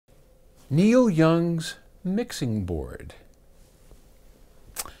Neil Young's mixing board.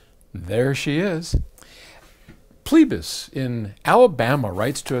 There she is. Plebis in Alabama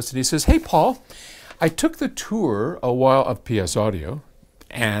writes to us and he says, "Hey Paul, I took the tour a while of PS Audio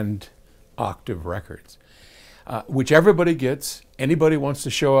and Octave Records, which everybody gets. Anybody wants to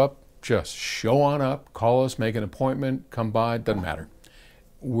show up, just show on up, call us, make an appointment, come by, doesn't matter.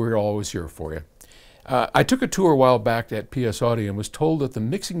 We're always here for you. I took a tour a while back at PS Audio and was told that the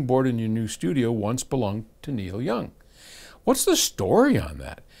mixing board in your new studio once belonged to Neil Young. What's the story on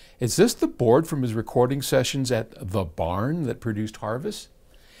that? Is this the board from his recording sessions at The Barn that produced Harvest?"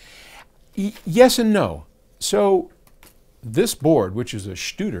 Yes and no. So this board, which is a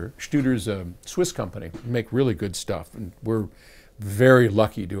Studer's a Swiss company, make really good stuff, and we're very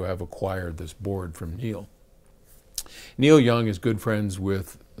lucky to have acquired this board from Neil. Neil Young is good friends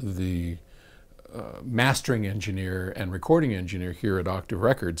with the mastering engineer and recording engineer here at Octave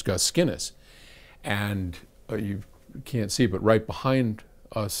Records, Gus Skinnis. And you can't see, but right behind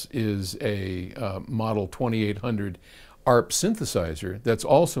us is a model 2800 ARP synthesizer that's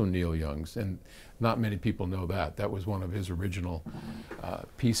also Neil Young's, and not many people know that. That was one of his original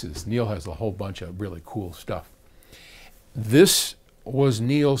pieces. Neil has a whole bunch of really cool stuff. This was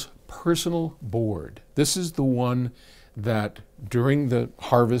Neil's personal board. This is the one that during the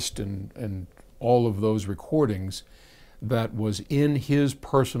Harvest and all of those recordings that was in his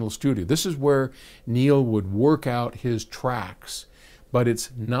personal studio. This is where Neil would work out his tracks, but it's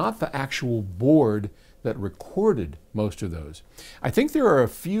not the actual board that recorded most of those. I think there are a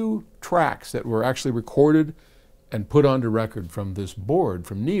few tracks that were actually recorded and put onto record from this board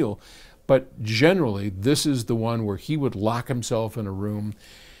from Neil, but generally this is the one where he would lock himself in a room,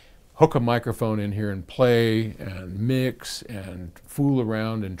 hook a microphone in here and play and mix and fool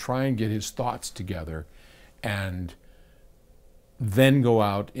around and try and get his thoughts together, and then go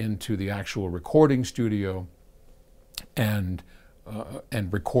out into the actual recording studio and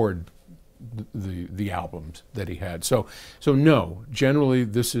record the albums that he had. So no, generally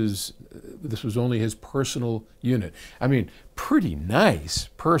this was only his personal unit. I mean, pretty nice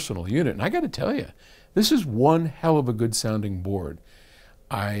personal unit. And I got to tell you, this is one hell of a good sounding board.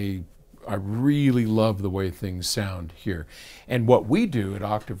 I really love the way things sound here. And what we do at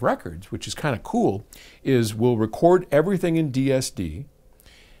Octave Records, which is kind of cool, is we'll record everything in DSD.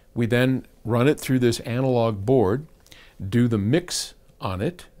 We then run it through this analog board, do the mix on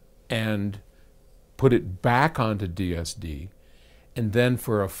it, and put it back onto DSD. And then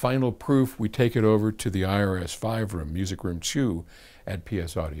for a final proof, we take it over to the IRS-5 room, Music Room 2 at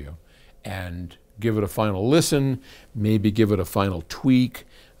PS Audio, and give it a final listen, maybe give it a final tweak,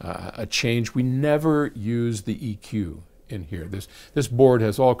 a change. We never use the EQ in here. This board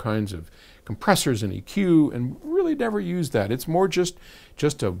has all kinds of compressors and EQ, and really never use that. It's more just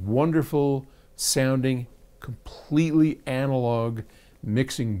a wonderful sounding, completely analog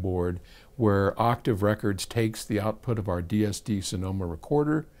mixing board where Octave Records takes the output of our DSD Sonoma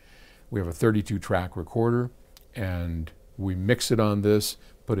recorder. We have a 32-track recorder, and we mix it on this,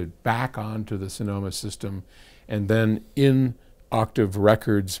 put it back onto the Sonoma system, and then in Octave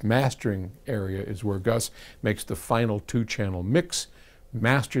Records mastering area is where Gus makes the final 2-channel mix,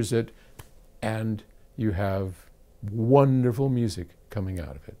 masters it, and you have wonderful music coming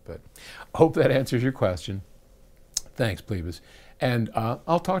out of it. But I hope that answers your question. Thanks, Plebis. And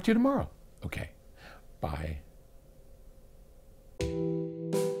I'll talk to you tomorrow. Okay, bye.